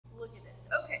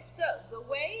Okay, so the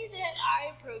way that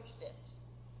I approach this,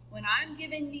 when I'm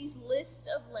given these lists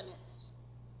of limits,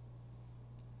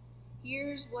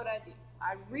 here's what I do.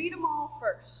 I read them all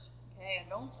first, okay? I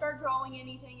don't start drawing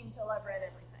anything until I've read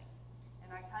everything.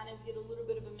 And I kind of get a little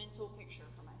bit of a mental picture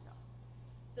for myself.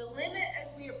 The limit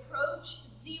as we approach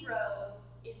 0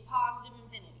 is positive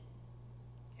infinity.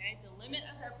 Okay, the limit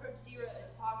as I approach 0 is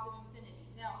positive infinity.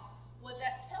 Now, what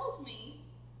that tells me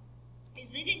is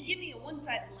they didn't give me a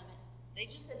one-sided limit. They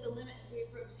just said the limit as we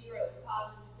approach 0 is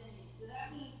positive infinity. So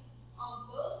that means on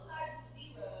both sides of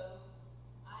 0,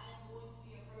 I am going to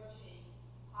be approaching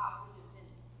positive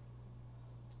infinity.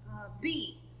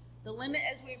 B, the limit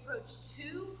as we approach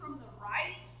 2 from the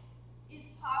right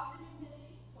is positive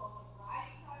infinity. So on the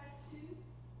right side of 2, I'm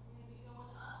going to be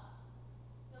going up.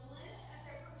 The limit as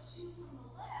I approach 2 from the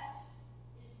left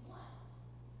is 1.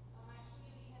 So I'm actually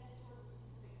going to be headed towards a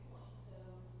specific point. So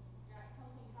I've got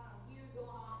something kind of weird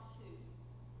going on at 2.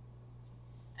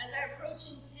 As I approach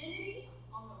infinity,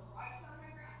 on the right side of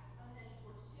my graph, I'm headed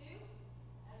towards 2.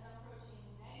 As I'm approaching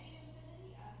negative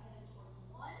infinity, I'm headed towards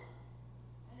 1.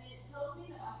 And then it tells me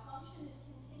that my function is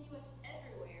continuous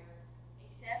everywhere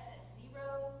except at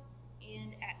 0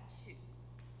 and at 2.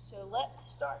 So let's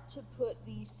start to put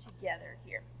these together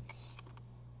here.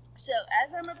 So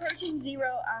as I'm approaching 0,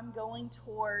 I'm going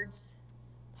towards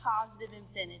positive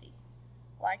infinity.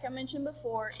 Like I mentioned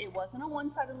before, it wasn't a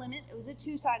one-sided limit, it was a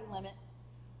two-sided limit.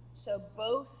 So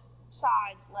both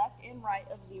sides, left and right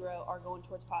of 0, are going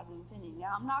towards positive infinity.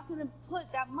 Now I'm not going to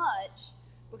put that much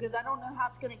because I don't know how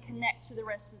it's going to connect to the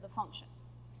rest of the function.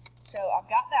 So I've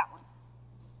got that one.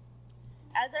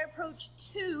 As I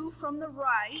approach 2 from the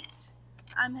right,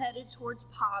 I'm headed towards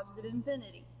positive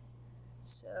infinity.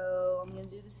 So I'm going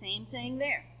to do the same thing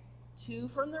there. 2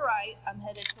 from the right, I'm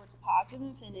headed towards positive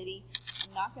infinity.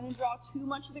 I'm not going to draw too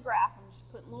much of the graph. I'm just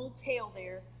putting a little tail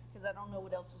there because I don't know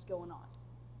what else is going on.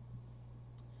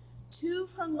 2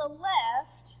 from the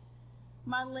left,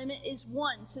 my limit is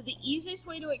 1. So the easiest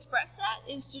way to express that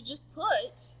is to just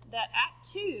put that at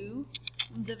 2,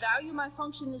 the value of my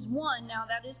function is 1. Now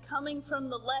that is coming from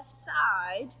the left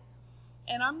side.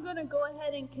 And I'm going to go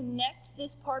ahead and connect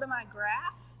this part of my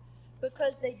graph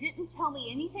because they didn't tell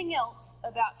me anything else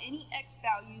about any x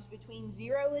values between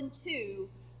 0 and 2.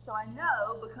 So I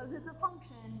know because it's a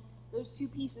function, those two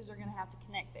pieces are going to have to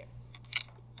connect there.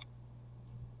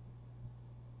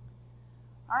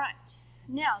 All right,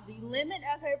 now the limit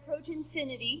as I approach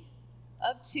infinity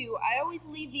of 2, I always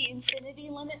leave the infinity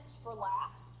limits for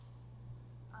last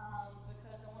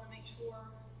because I want to make sure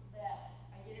that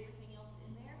I get everything else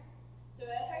in there. So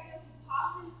as I go to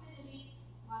positive infinity,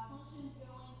 my function is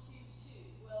going to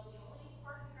 2. Well, the only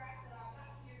part of the graph that I've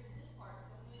got here is this part,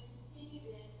 so I'm going to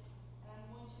continue this, and I'm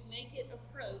going to make it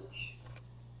approach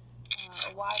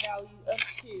a y value of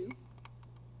 2.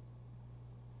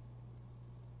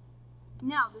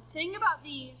 Now, the thing about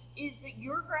these is that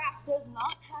your graph does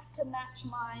not have to match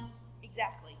mine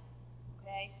exactly,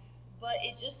 okay? But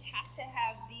it just has to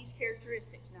have these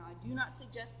characteristics. Now, I do not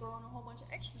suggest throwing a whole bunch of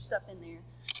extra stuff in there,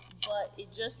 but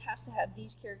it just has to have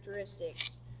these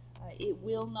characteristics. It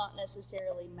will not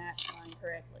necessarily match mine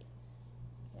correctly,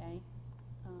 okay?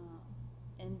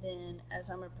 And then as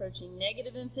I'm approaching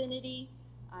negative infinity,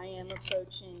 I am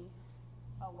approaching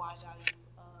a y value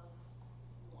of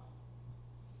 1.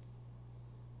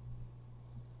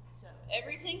 So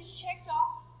everything's checked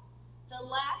off. The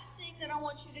last thing that I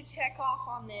want you to check off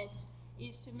on this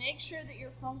is to make sure that your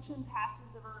function passes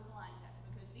the vertical line test,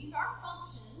 because these are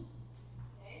functions,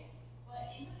 okay?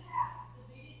 But in the past,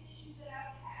 the biggest issue that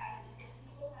I've had is that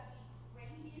people have the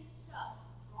craziest stuff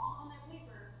drawn on their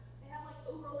paper. They have like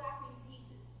overlapping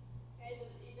pieces, okay?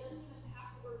 It doesn't even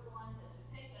pass the vertical line test. So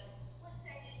take a split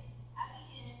second at the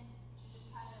end to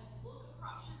just kind of look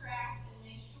across your graph and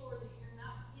make sure that you're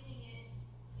not hitting it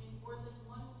in more than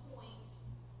one point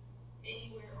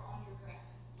anywhere on your graph,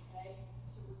 okay?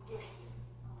 So we're good here.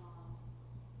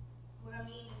 What I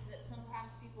mean is that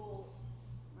sometimes people,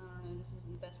 I don't know, this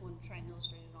isn't the best one to try and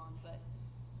illustrate it on, but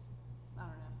I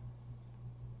don't know.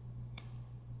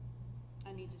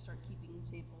 I need to start keeping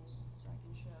samples so I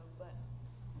can show, but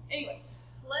anyways,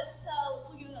 let's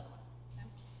look at another one. Okay?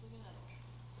 Let's look at another one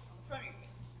on the front of your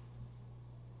page.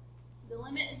 The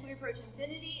limit as we approach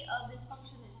infinity of this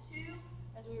function is 2.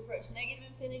 As we approach negative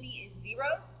infinity is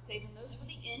 0, saving those for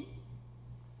the end.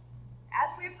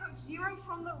 As we approach 0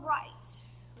 from the right,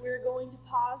 we're going to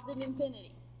positive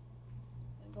infinity.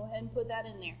 And go ahead and put that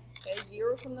in there. Okay,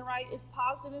 0 from the right is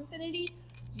positive infinity.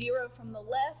 0 from the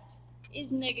left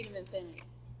is negative infinity.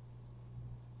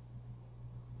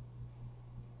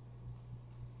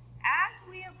 As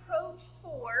we approach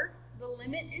 4, the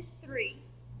limit is 3.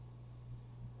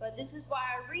 But this is why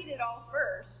I read it all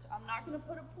first. I'm not going to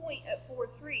put a point at 4,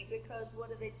 3 because what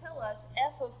do they tell us?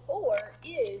 F of 4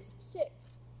 is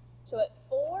 6. So at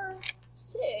 4,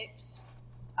 6,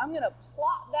 I'm going to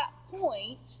plot that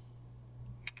point,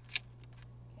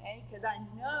 okay, because I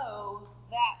know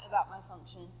that about my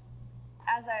function.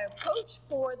 As I approach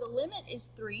 4, the limit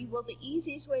is 3. Well, the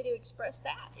easiest way to express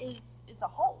that is it's a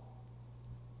whole.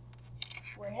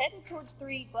 We're headed towards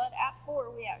 3, but at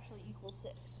 4, we actually equal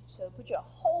 6. So put you a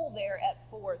hole there at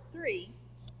 4, 3.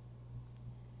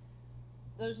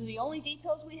 Those are the only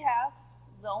details we have.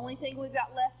 The only thing we've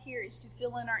got left here is to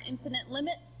fill in our infinite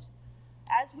limits.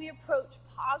 As we approach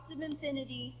positive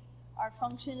infinity, our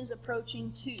function is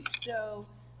approaching 2. So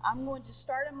I'm going to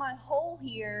start in my hole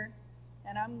here,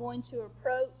 and I'm going to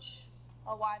approach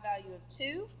a y value of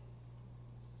 2.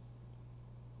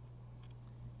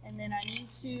 And then I need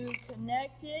to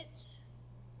connect it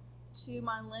to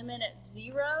my limit at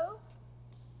 0.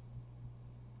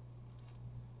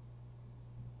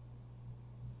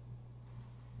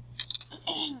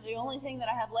 The only thing that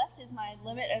I have left is my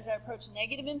limit as I approach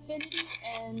negative infinity,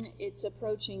 and it's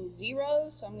approaching 0.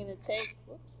 So I'm going to take,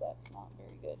 whoops, that's not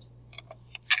very good.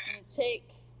 I'm going to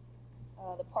take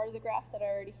the part of the graph that I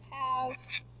already have,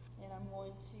 and I'm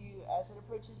going to, as it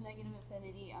approaches negative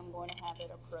infinity, I'm going to have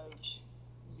it approach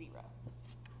 0.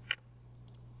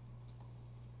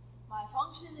 My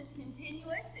function is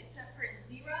continuous except for at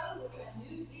 0, which I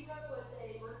knew 0 was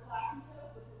a vertical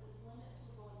asymptote because its limits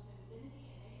were going to infinity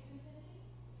and negative infinity.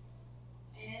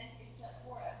 And except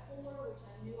for at 4, which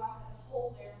I knew I had